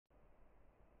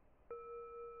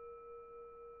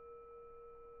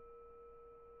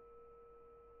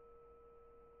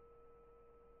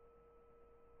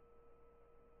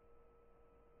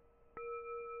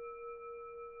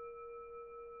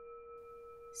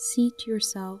seat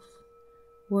yourself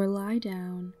or lie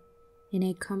down in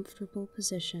a comfortable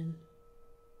position.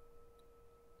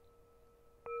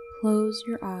 Close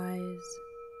your eyes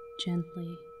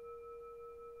gently.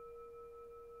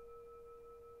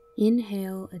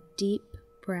 Inhale a deep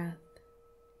breath,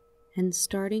 and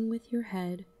starting with your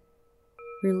head,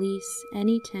 release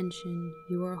any tension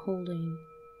you are holding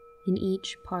in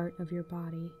each part of your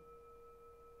body.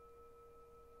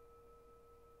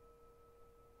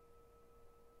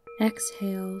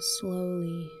 Exhale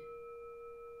slowly,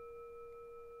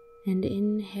 and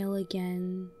inhale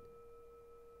again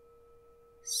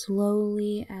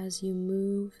slowly as you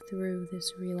move through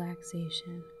this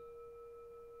relaxation,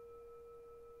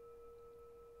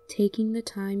 taking the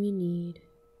time you need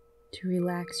to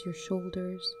relax your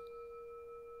shoulders,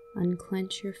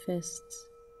 unclench your fists,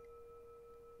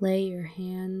 lay your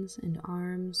hands and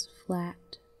arms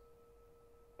flat,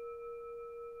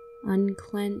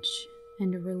 unclench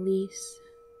and release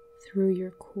through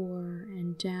your core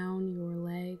and down your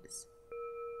legs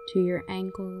to your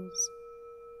ankles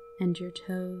and your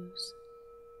toes.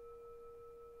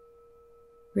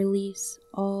 Release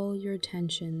all your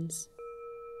tensions,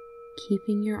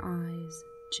 keeping your eyes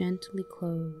gently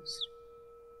closed,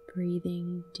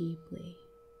 breathing deeply.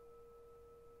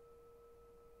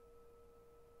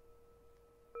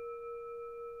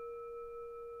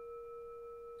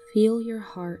 Feel your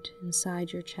heart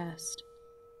inside your chest,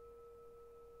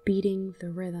 beating the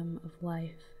rhythm of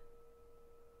life.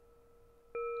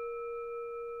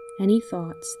 Any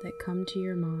thoughts that come to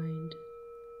your mind,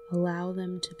 allow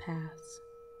them to pass.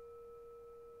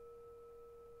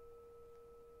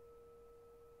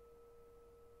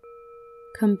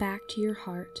 Come back to your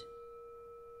heart,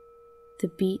 the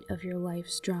beat of your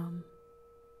life's drum.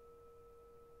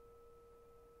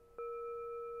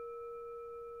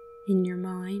 In your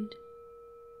mind,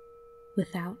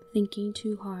 without thinking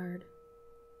too hard,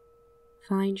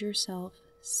 find yourself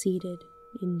seated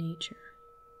in nature.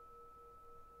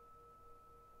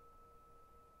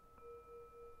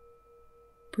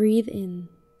 Breathe in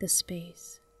the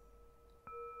space.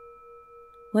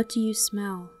 What do you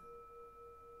smell?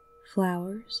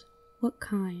 Flowers? What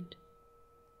kind?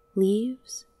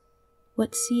 Leaves?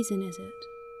 What season is it?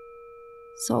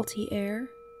 Salty air?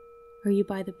 Are you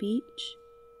by the beach?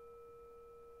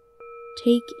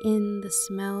 Take in the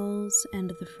smells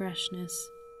and the freshness,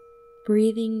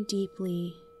 breathing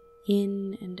deeply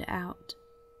in and out.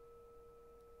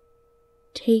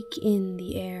 Take in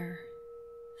the air,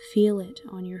 feel it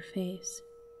on your face.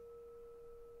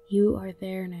 You are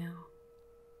there now.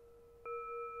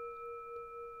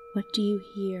 What do you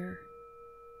hear?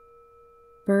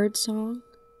 Birdsong?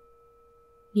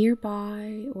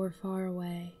 Nearby or far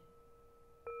away?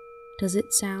 Does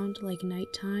it sound like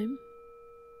nighttime?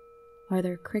 Are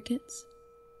there crickets?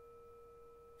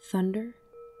 Thunder?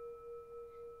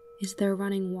 Is there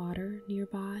running water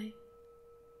nearby?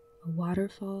 A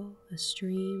waterfall, a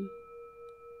stream?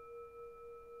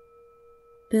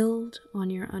 Build on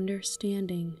your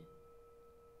understanding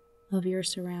of your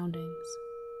surroundings.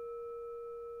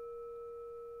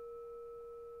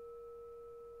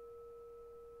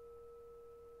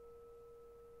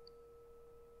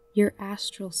 Your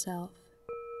astral self,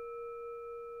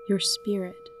 your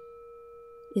spirit,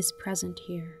 is present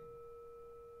here.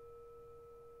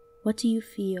 What do you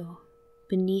feel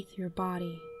beneath your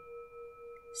body?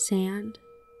 Sand,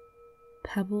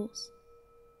 pebbles,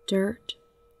 dirt,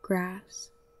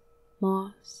 grass,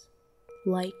 moss,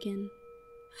 lichen,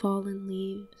 fallen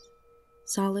leaves,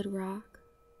 solid rock?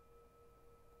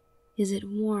 Is it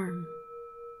warm,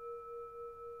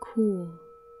 cool?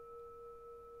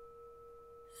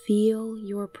 Feel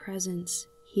your presence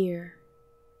here.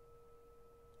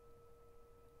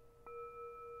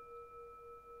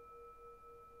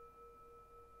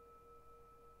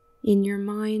 In your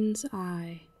mind's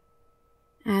eye,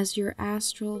 as your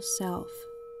astral self,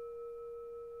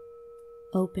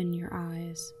 open your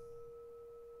eyes.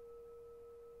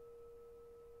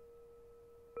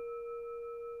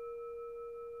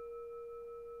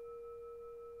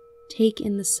 Take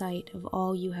in the sight of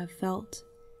all you have felt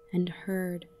and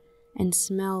heard and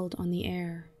smelled on the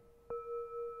air.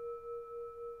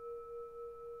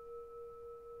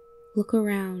 Look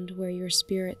around where your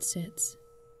spirit sits,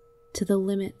 to the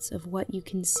limits of what you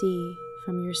can see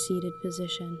from your seated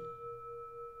position.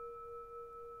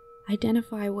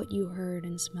 Identify what you heard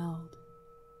and smelled.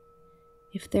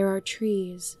 If there are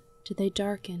trees, do they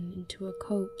darken into a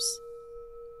copse?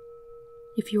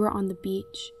 If you are on the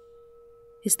beach,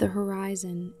 is the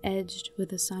horizon edged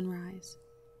with a sunrise?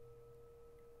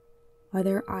 Are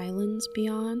there islands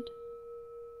beyond?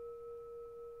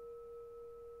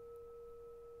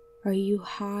 Are you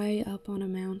high up on a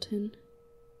mountain?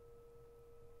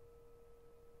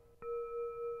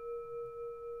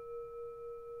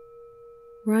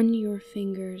 Run your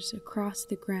fingers across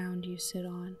the ground you sit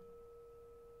on.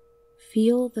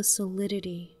 Feel the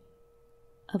solidity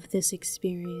of this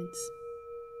experience.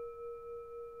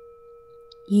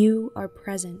 You are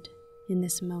present in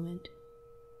this moment.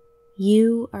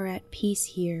 You are at peace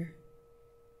here,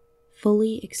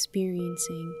 fully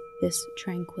experiencing this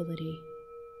tranquility.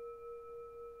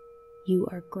 You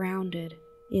are grounded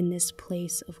in this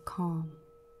place of calm.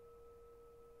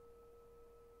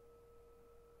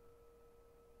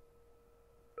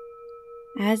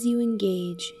 As you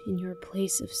engage in your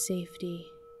place of safety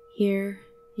here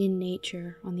in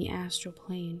nature on the astral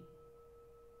plane,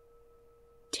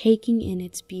 taking in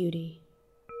its beauty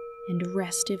and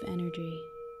restive energy,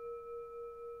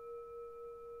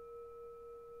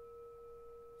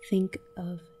 think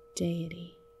of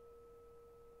Deity,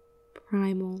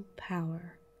 primal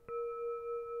power,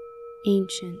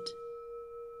 ancient,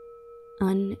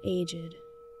 unaged.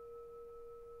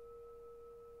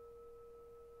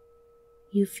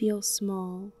 You feel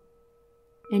small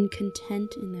and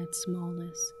content in that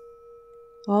smallness,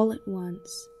 all at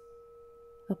once,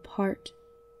 a part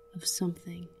of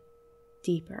something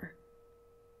deeper.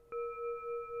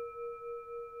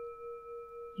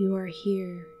 You are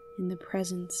here in the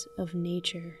presence of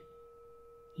nature.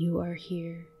 You are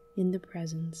here in the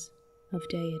presence of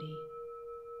Deity.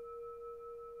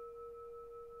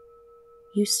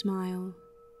 You smile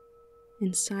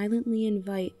and silently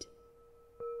invite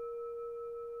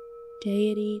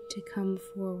Deity to come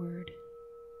forward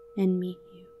and meet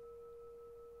you.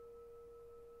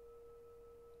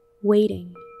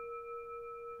 Waiting,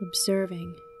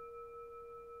 observing,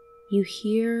 you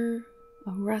hear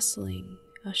a rustling,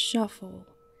 a shuffle,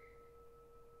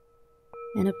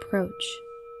 an approach,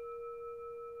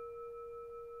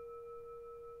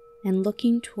 and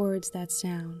looking towards that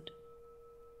sound,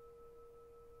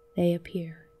 they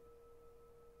appear.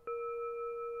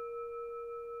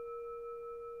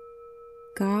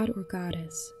 God or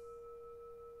goddess,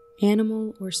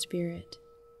 animal or spirit,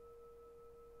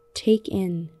 take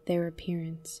in their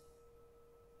appearance,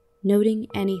 noting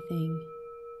anything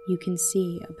you can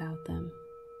see about them.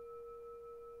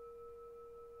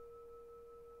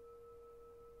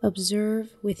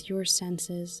 Observe with your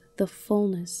senses the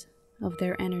fullness of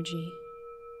their energy.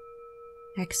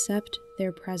 Accept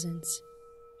their presence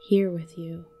here with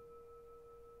you.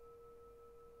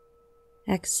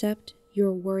 Accept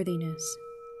your worthiness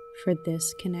for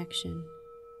this connection.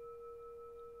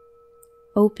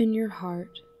 Open your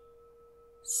heart,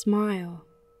 smile,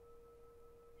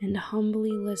 and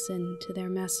humbly listen to their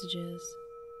messages.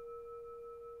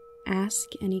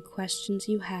 Ask any questions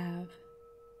you have,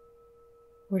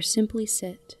 or simply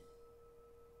sit.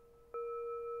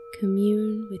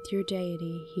 Commune with your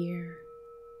Deity here.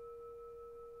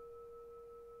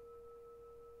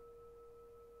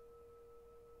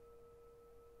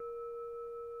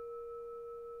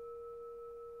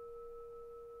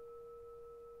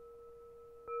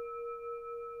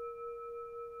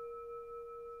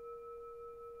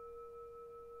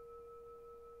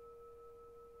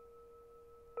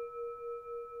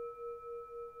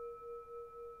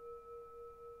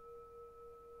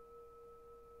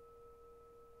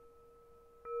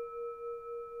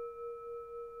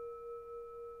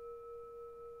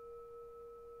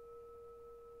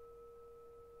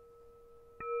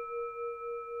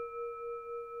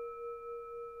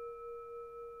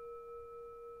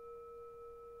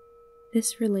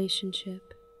 This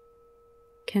relationship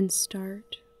can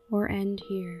start or end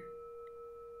here.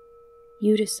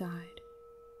 You decide.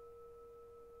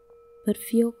 But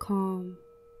feel calm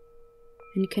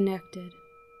and connected,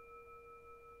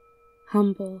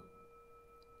 humble,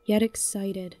 yet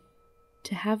excited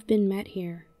to have been met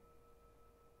here.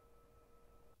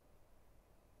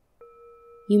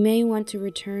 You may want to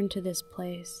return to this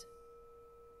place.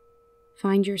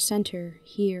 Find your center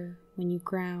here when you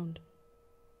ground,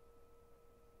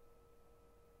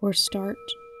 or start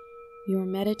your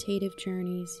meditative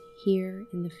journeys here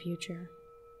in the future.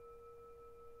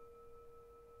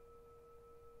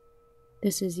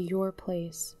 This is your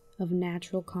place of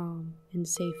natural calm and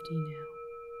safety now.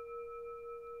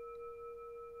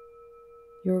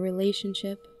 Your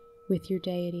relationship with your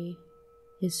Deity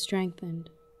is strengthened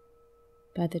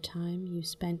by the time you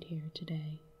spent here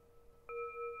today.